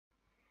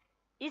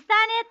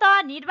स्थानीय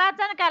तह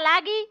निर्वाचनका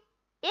लागि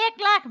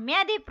 1 लाख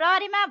म्यादी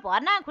प्रहरीमा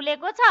भर्ना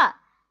खुलेको छ।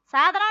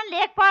 साधारण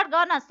लेखपढ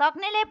गर्न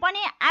सक्नेले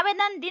पनि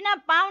आवेदन दिन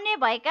पाउने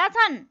भएका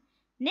छन्।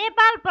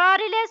 नेपाल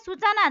प्रहरीले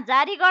सूचना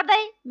जारी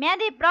गर्दै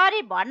म्यादी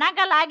प्रहरी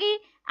भर्नाका लागि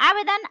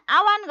आवेदन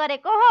आह्वान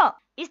गरेको हो।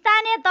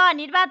 स्थानीय तह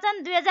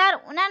निर्वाचन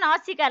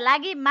 2079 का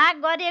लागि माग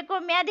गरिएको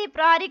म्यादी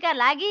प्रहरीका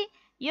लागि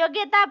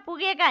योग्यता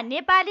पुगेका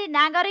नेपाली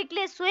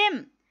नागरिकले स्वयं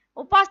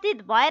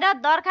उपस्थित भएर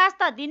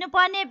दरखास्त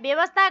दिनुपर्ने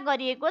व्यवस्था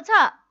गरिएको छ।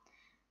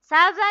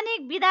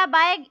 सार्वजनिक बिदा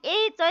बाहेक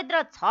यही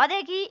चैत्र 6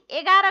 देखि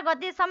 11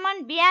 गतेसम्म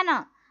बिहान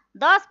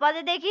 10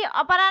 बजेदेखि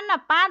अपराह्न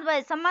 5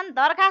 बजेसम्म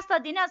दरखास्त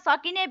दिन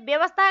सकिने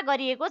व्यवस्था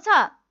गरिएको छ।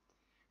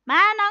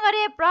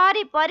 महानगरीय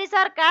प्रहरी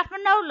परिसर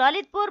काठमाडौँ,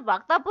 ललितपुर,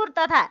 भक्तपुर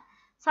तथा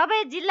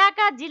सबै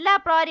जिल्लाका जिल्ला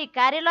प्रहरी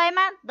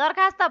कार्यालयमा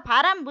दरखास्त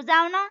फारम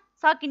बुझाउन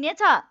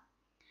सकिनेछ।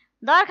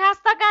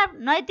 दरखास्तका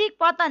नैतिक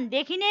पतन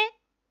देखिने,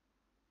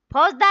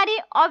 फौजदारी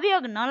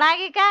अभियोग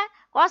नलागेका,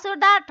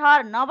 कसुरदार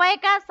ठहर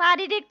नभएका,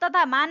 शारीरिक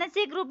तथा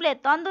मानसिक रूपले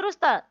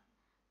तन्दुरुस्त,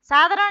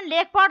 साधारण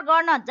लेखपढ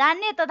गर्न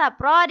जान्ने तथा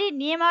प्रहरी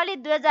नियमावली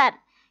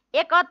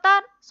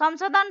 2071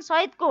 संशोधन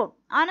सहितको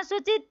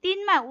अनुसूची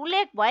 3 मा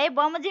उल्लेख भए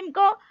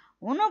बमोजिमको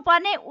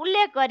हुनुपर्ने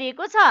उल्लेख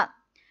गरिएको छ।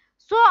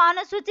 सो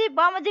अनुसूची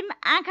बमोजिम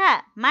आँखा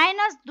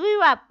 -2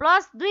 वा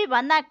 +2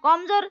 भन्दा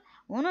कमजोर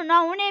हुनु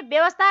नहुने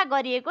व्यवस्था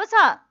गरिएको छ।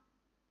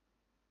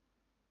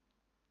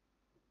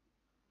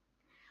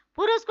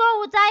 पुरुषको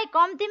उचाइ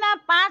कम्तीमा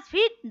 5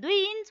 फिट 2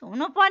 इन्च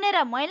हुनुपर्ने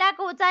र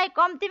महिलाको उचाइ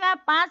कम्तीमा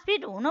 5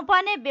 फिट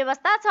हुनुपर्ने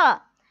व्यवस्था छ।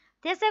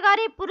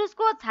 त्यसैगरी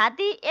पुरुषको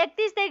छाती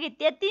 31 देखि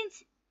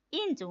 33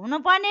 इन्च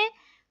हुनुपर्ने,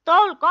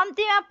 तौल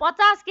कम्तीमा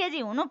 50 केजी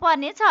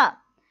हुनुपर्ने छ।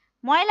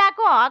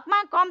 महिलाको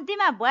हकमा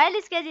कम्तीमा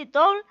 42 केजी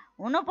तौल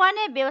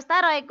हुनुपर्ने व्यवस्था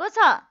रहेको छ।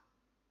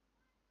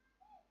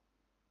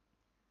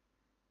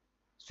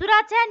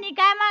 सुरक्षा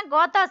निकायमा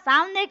गत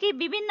साउनदेखि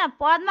विभिन्न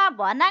पदमा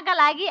भर्नाका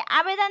लागि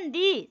आवेदन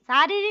दिई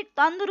शारीरिक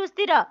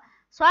तन्दुरुस्ती र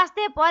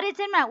स्वास्थ्य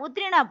परीक्षणमा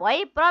उत्तीर्ण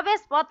भई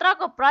प्रवेश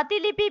पत्रको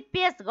प्रतिलिपि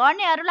पेश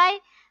गर्नेहरूलाई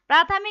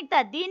प्राथमिकता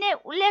दिइने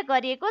उल्लेख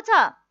गरिएको छ।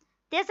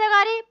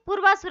 त्यसैगरी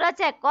पूर्व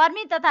सुरक्षा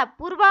कर्मी तथा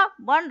पूर्व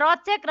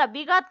वनरक्षक र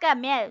विगतका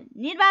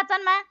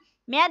निर्वाचनमा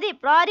म्यादी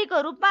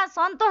प्रहरीको रूपमा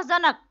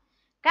सन्तोषजनक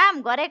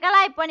काम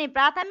गरेकालाई पनि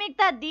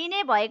प्राथमिकता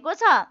दिइने भएको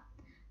छ।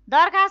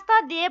 दरखास्त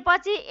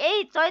दिएपछि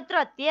यही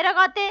चैत्र 13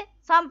 गते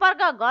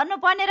सम्पर्क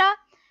गर्नुपर्ने र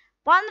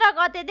 15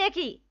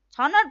 गतेदेखि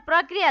छनौट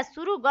प्रक्रिया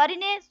सुरु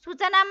गरिने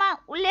सूचनामा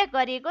उल्लेख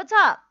गरिएको छ।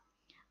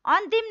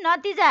 अन्तिम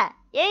नतिजा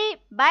यही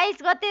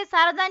 22 गते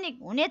सार्वजनिक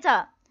हुनेछ।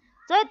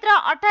 चैत्र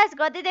 28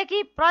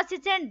 गतेदेखि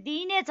प्रशिक्षण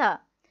दिइनेछ।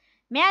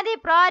 म्यादी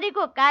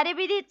प्रहरीको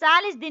कार्यविधि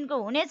 40 दिनको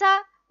हुनेछ।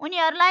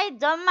 उनीहरूलाई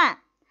जम्मा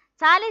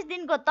 40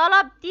 दिनको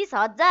तलब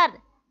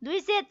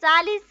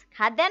 30,240,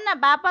 खाद्यान्न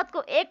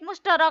बापतको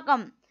एकमुष्ट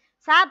रकम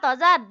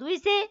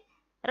 7,200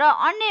 र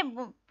अन्य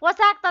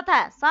पोसाक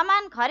तथा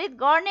सामान खरिद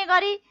गर्ने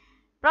गरी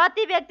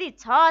प्रति व्यक्ति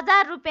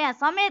 6,000 रुपियाँ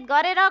समेत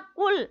गरेर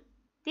कुल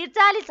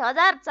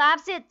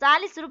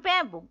 43,440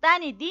 रुपियाँ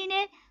भुक्तानी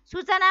दिइने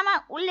सूचनामा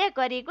उल्लेख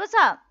गरिएको छ।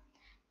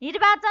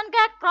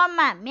 निर्वाचनका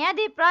क्रममा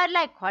म्यादी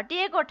प्रहरीलाई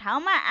खटिएको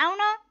ठाउँमा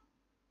आउन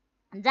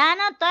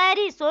जान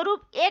तयारी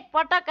स्वरूप एक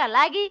पटकका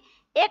लागि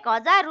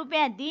 1,000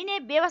 रुपियाँ दिइने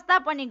व्यवस्था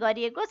पनि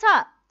गरिएको छ।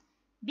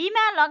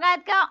 बिमा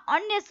लगायतका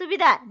अन्य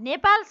सुविधा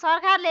नेपाल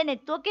सरकारले नै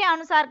तोके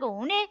अनुसारको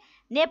हुने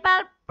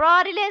नेपाल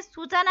प्रहरीले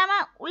सूचनामा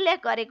उल्लेख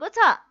गरेको छ।